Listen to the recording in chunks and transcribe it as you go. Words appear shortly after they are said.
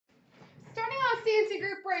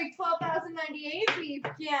break 12,098. We've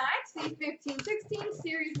got the 1516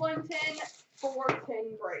 Series 110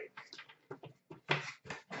 410 break.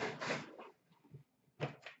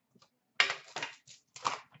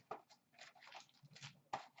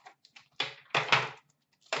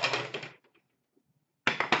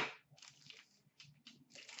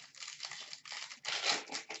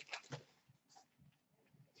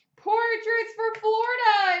 Portraits for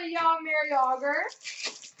Florida, Young Mary Auger.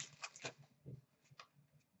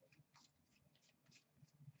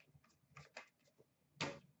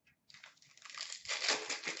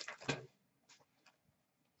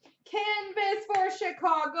 Canvas for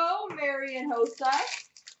Chicago, Marian Hossa.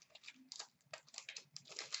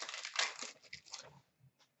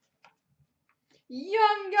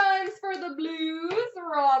 Young Guns for the Blues,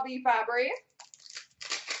 Robbie Fabry.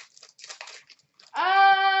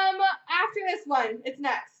 After this one, it's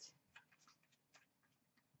next.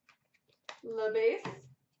 LeBase.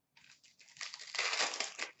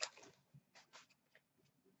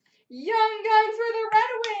 Young Guns for the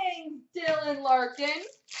Red Wings, Dylan Larkin.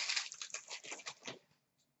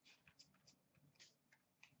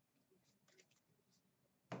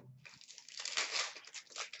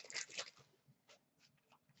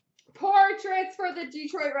 Portraits for the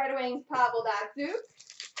Detroit Red Wings, Pavel Datsyuk.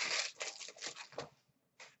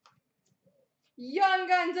 Young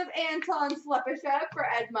Guns of Anton Slepyshev for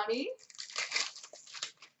Ed Money.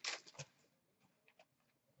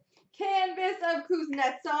 Canvas of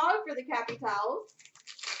Kuznetsov for the Capitals.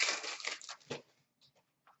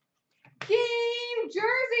 Game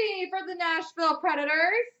jersey for the Nashville Predators,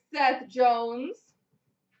 Seth Jones.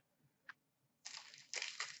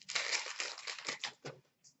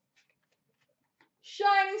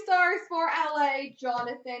 Shining Stars for LA,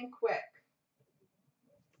 Jonathan Quick.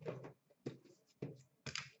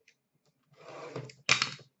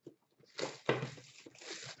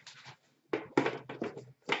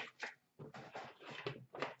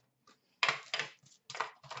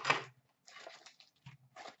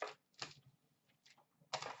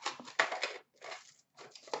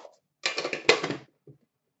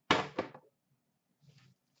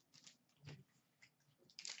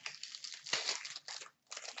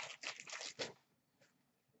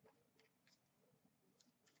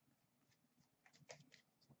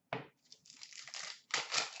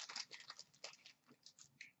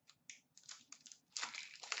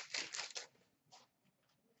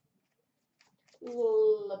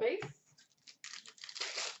 LeBase.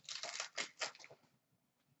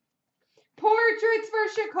 Portraits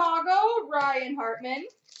for Chicago, Ryan Hartman.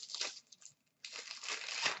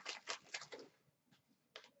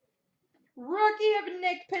 Rookie of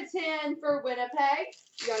Nick Petan for Winnipeg,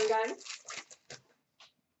 Young Guns.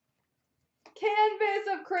 Canvas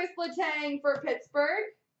of Chris Letang for Pittsburgh.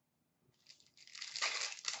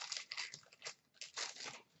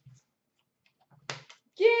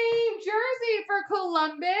 Game jersey for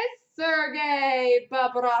Columbus, Sergei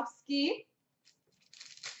Bobrovsky.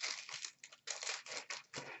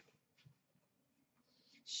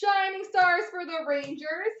 Shining Stars for the Rangers,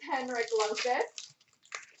 Henrik Lundqvist.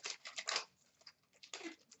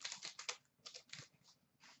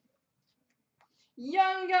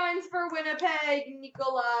 Young Guns for Winnipeg,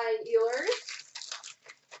 Nikolai Ehlers.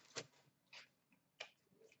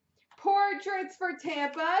 Portraits for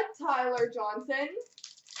Tampa, Tyler Johnson.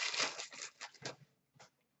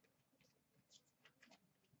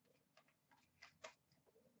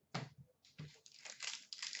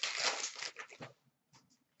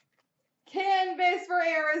 Canvas for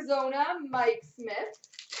Arizona, Mike Smith.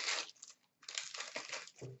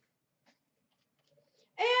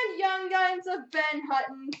 And Young Guns of Ben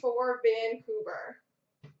Hutton for Vancouver.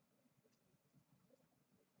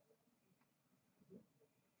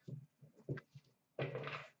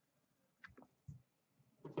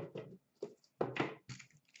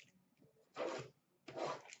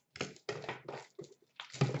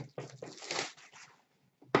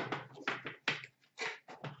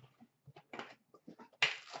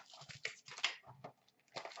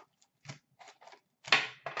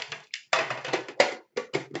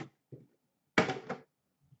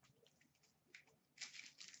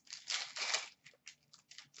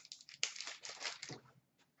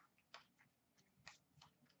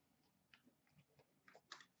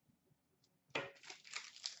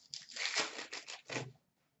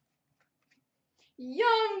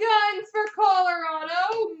 Young Guns for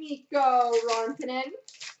Colorado, Mikko Rantanen.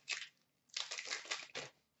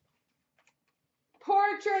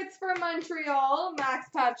 Portraits for Montreal, Max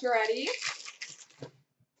Pacioretty.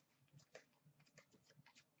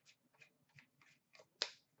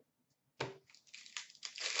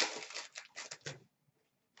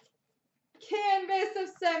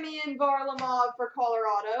 Semyon Varlamov for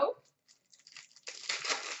Colorado.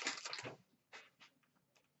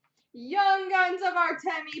 Young Guns of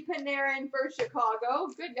Artemi Panarin for Chicago.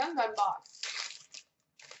 Good Young Gun box.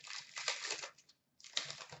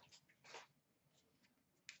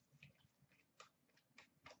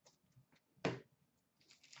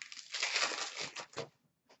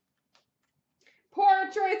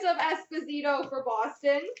 Portraits of Esposito for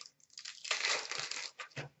Boston.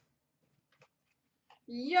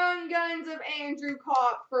 Young Guns of Andrew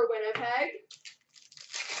Kopp for Winnipeg.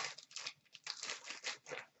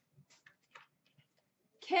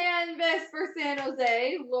 Canvas for San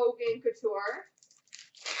Jose, Logan Couture.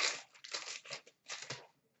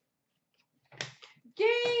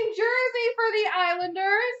 Game jersey for the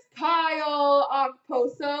Islanders, Kyle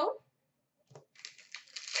Okposo.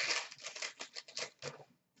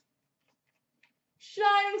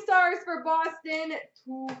 Shining Stars for Boston,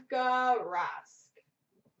 Tuukka Rask.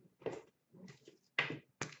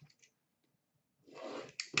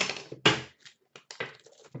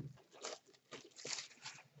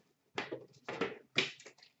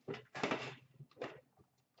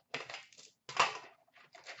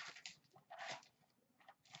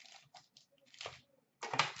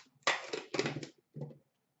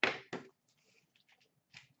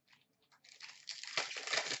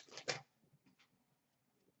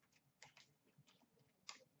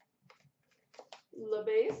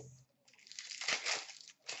 LeBase.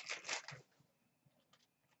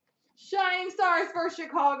 Shining Stars for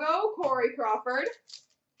Chicago, Corey Crawford.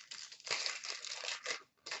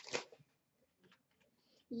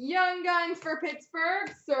 Young Guns for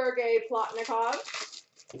Pittsburgh, Sergei Plotnikov.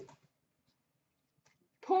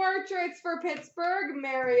 Portraits for Pittsburgh,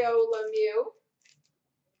 Mario Lemieux.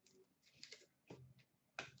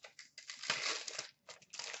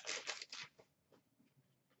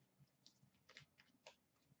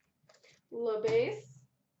 LeBase.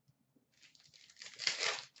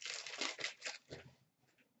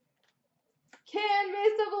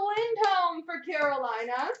 Canvas of Lindholm for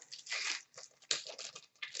Carolina.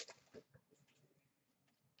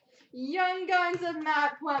 Young Guns of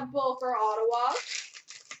Matt Puempel for Ottawa.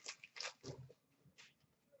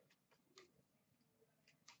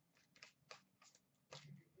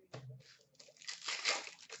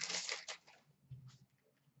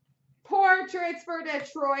 Portraits for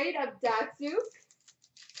Detroit of Datsuk.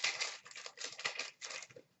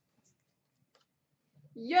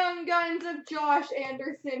 Young Guns of Josh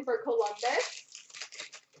Anderson for Columbus.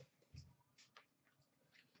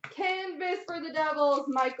 Canvas for the Devils,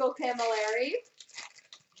 Michael Camilleri.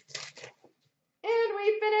 And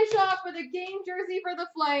we finish off with a game jersey for the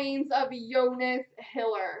Flames of Jonas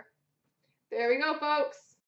Hiller. There we go, folks.